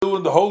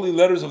doing the Holy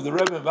Letters of the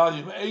Rebbe in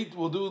Volume 8.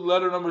 We'll do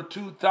letter number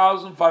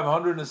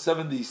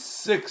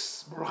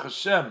 2576. Baruch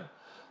Hashem.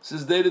 This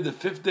is dated the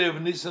 5th day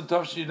of Nisan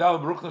Tavshin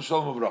Yidal Baruch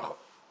Shalom Uvracha.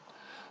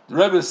 The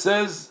Rebbe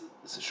says,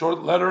 it's a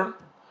short letter,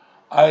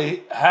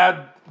 I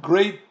had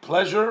great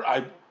pleasure,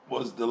 I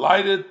was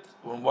delighted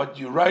when what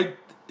you write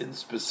in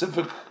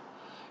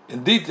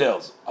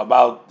details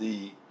about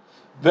the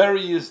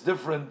various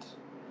different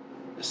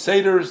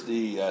seders,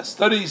 the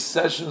study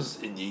sessions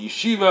in the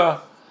yeshiva,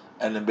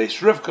 and in Beis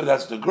Rivka,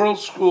 that's the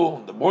girls'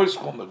 school, the boys'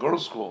 school, and the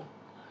girls' school.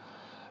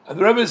 And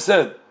the Rebbe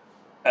said,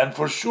 and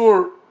for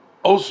sure,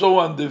 also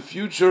on the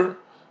future,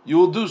 you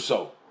will do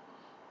so.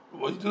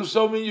 What you do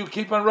so means you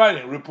keep on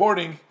writing,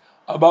 reporting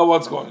about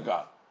what's going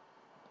on.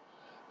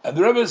 And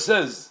the Rebbe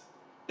says,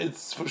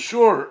 it's for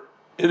sure,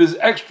 it is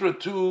extra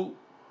to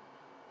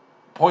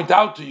point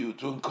out to you,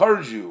 to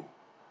encourage you,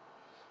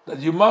 that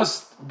you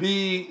must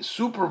be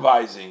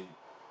supervising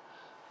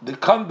the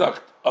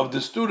conduct of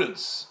the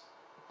students,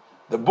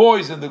 the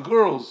boys and the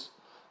girls,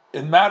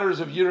 in matters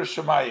of Yiras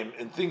Shamayim,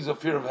 in things of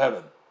fear of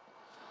heaven,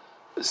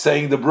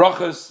 saying the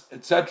berochos,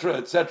 etc.,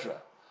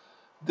 etc.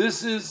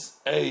 This is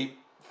a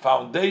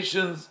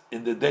foundation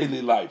in the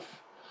daily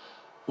life.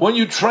 When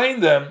you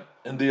train them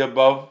in the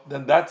above,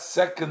 then that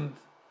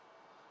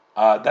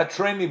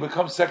training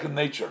becomes second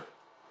nature.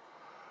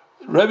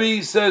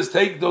 Rebbe says,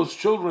 take those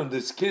children,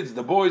 these kids,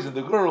 the boys and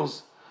the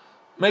girls,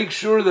 make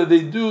sure that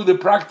they do the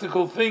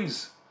practical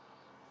things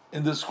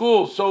in the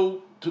school,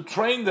 so to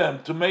train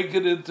them, to make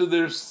it into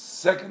their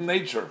second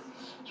nature.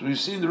 So we've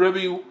seen the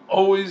Rebbe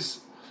always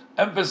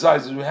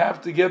emphasizes we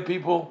have to get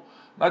people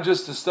not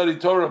just to study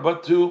Torah,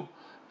 but to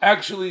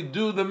actually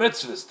do the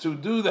mitzvahs, to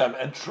do them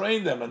and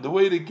train them. And the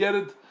way to get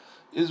it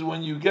is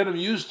when you get them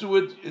used to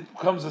it, it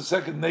becomes a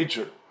second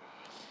nature.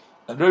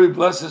 And Rebbe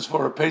blesses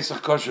for a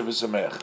Pesach kosher v'sameach.